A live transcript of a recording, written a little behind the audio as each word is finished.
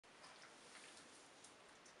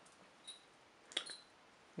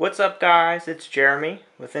What's up guys, it's Jeremy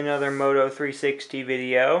with another Moto 360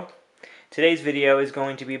 video. Today's video is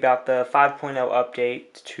going to be about the 5.0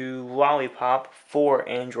 update to Lollipop for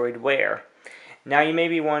Android Wear. Now you may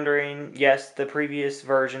be wondering, yes, the previous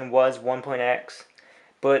version was 1.x,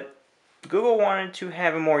 but Google wanted to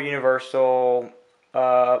have a more universal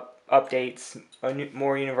updates, a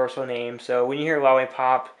more universal name. So when you hear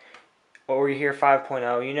Lollipop or you hear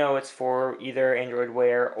 5.0, you know it's for either Android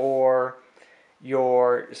Wear or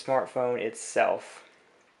your smartphone itself.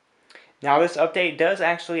 Now this update does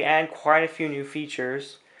actually add quite a few new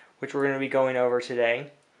features, which we're going to be going over today.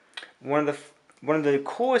 One of the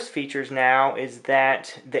coolest features now is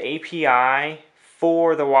that the API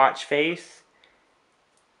for the watch faces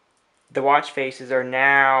are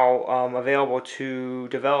now available to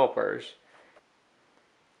developers.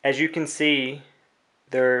 As you can see,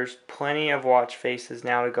 there's plenty of watch faces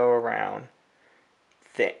now to go around.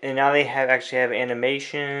 And now they actually have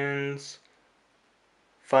animations,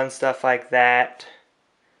 fun stuff like that.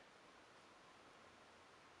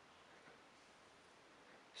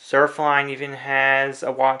 Surfline even has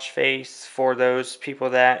a watch face for those people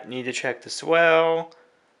that need to check the swell.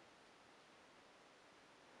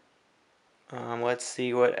 Let's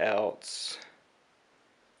see what else.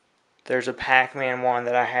 There's a Pac-Man one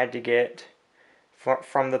that I had to get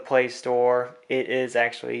from the Play Store. It is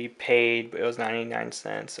actually paid, but it was 99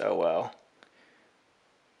 cents. Oh well.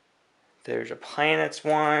 There's a Planets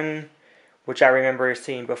one, which I remember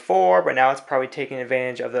seeing before, but now it's probably taking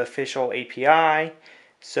advantage of the official API.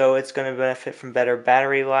 So it's going to benefit from better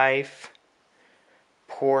battery life.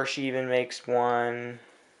 Porsche even makes one.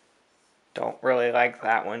 Don't really like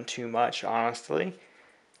that one too much, honestly.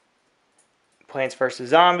 Plants vs.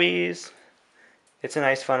 Zombies. It's a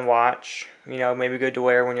nice fun watch. You know, maybe good to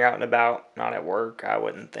wear when you're out and about, not at work, I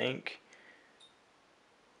wouldn't think.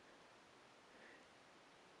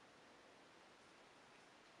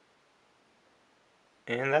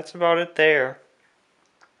 And that's about it there.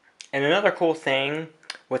 And another cool thing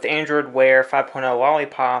with Android Wear 5.0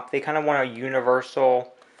 Lollipop, they kind of want a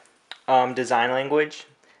universal design language.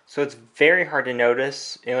 So it's very hard to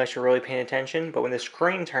notice unless you're really paying attention. But when the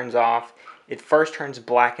screen turns off, it first turns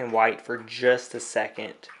black and white for just a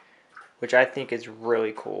second, which I think is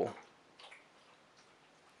really cool.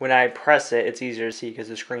 When I press it, it's easier to see because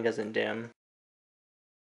the screen doesn't dim.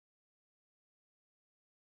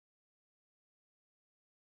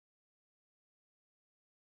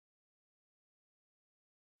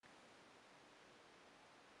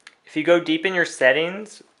 If you go deep in your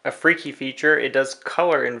settings, a freaky feature, it does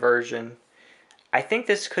color inversion. I think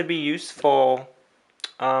this could be useful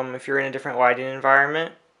if you're in a different lighting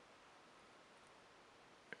environment.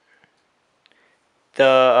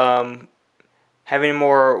 The having a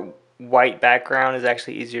more white background is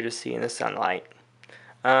actually easier to see in the sunlight.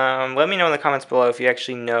 Let me know in the comments below if you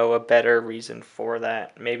actually know a better reason for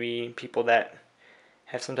that. Maybe people that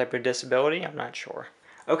have some type of disability, I'm not sure.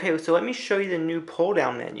 Okay, so let me show you the new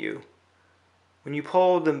pull-down menu. When you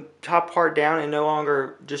pull the top part down, it no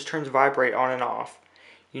longer just turns vibrate on and off.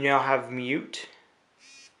 You now have mute,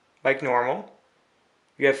 like normal.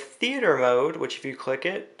 You have theater mode, which if you click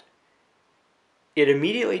it, it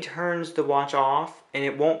immediately turns the watch off and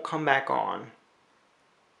it won't come back on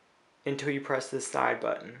until you press this side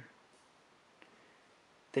button.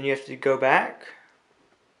 Then you have to go back,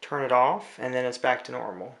 turn it off, and then it's back to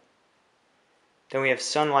normal. Then we have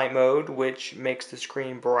sunlight mode, which makes the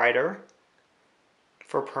screen brighter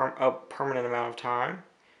for a permanent amount of time.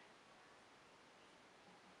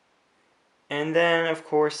 And then, of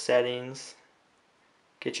course, settings.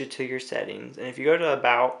 Get you to your settings. And if you go to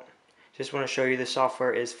About, just want to show you the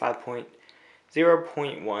software is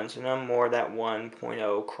 5.0.1, so no more of that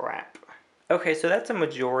 1.0 crap. Okay, so that's a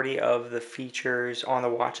majority of the features on the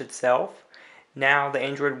watch itself. Now the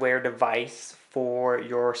Android Wear device for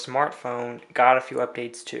your smartphone got a few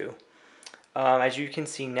updates too. As you can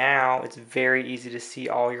see now, it's very easy to see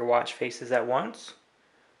all your watch faces at once.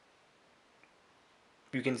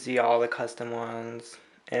 You can see all the custom ones,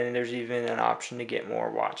 and there's even an option to get more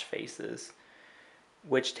watch faces,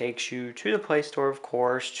 which takes you to the Play Store, of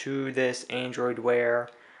course, to this Android Wear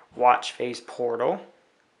watch face portal,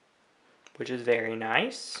 which is very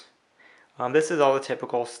nice. This is all the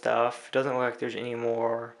typical stuff. Doesn't look like there's any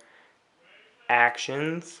more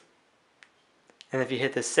actions. And if you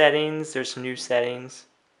hit the settings, there's some new settings.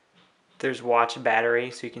 There's watch battery,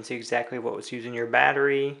 so you can see exactly what was using your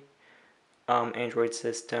battery. Android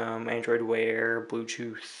system, Android Wear,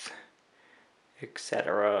 Bluetooth,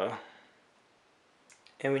 etc.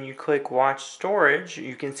 And when you click watch storage,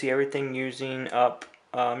 you can see everything using up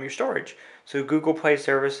your storage. So Google Play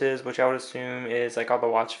services, which I would assume is like all the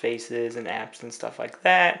watch faces and apps and stuff like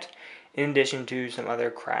that, in addition to some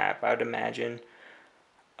other crap, I would imagine.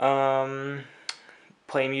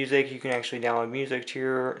 Play music, you can actually download music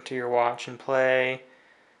to your watch and play.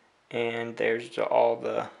 And there's all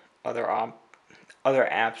the other other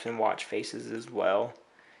apps and watch faces as well.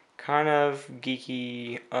 Kind of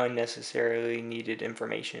geeky, unnecessarily needed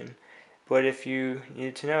information. But if you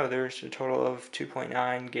needed to know, there's a total of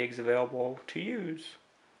 2.9 gigs available to use.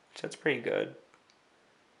 So that's pretty good.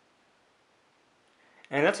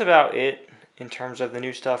 And that's about it in terms of the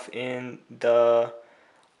new stuff in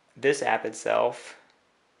this app itself.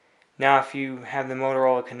 Now, if you have the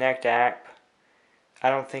Motorola Connect app, I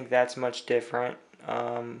don't think that's much different.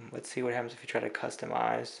 Let's see what happens if you try to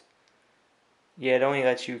customize. Yeah, it only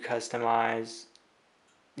lets you customize,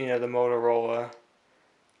 the Motorola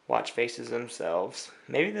watch faces themselves.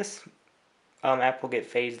 Maybe this app will get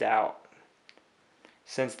phased out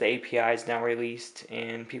since the API is now released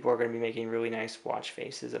and people are going to be making really nice watch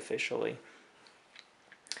faces officially.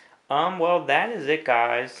 Well, that is it,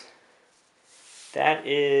 guys. That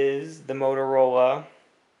is the Motorola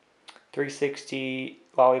 360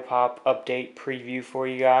 Lollipop update preview for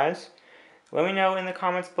you guys. Let me know in the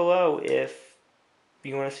comments below if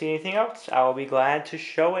you want to see anything else. I will be glad to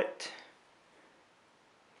show it.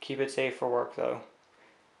 Keep it safe for work, though.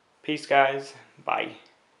 Peace, guys. Bye.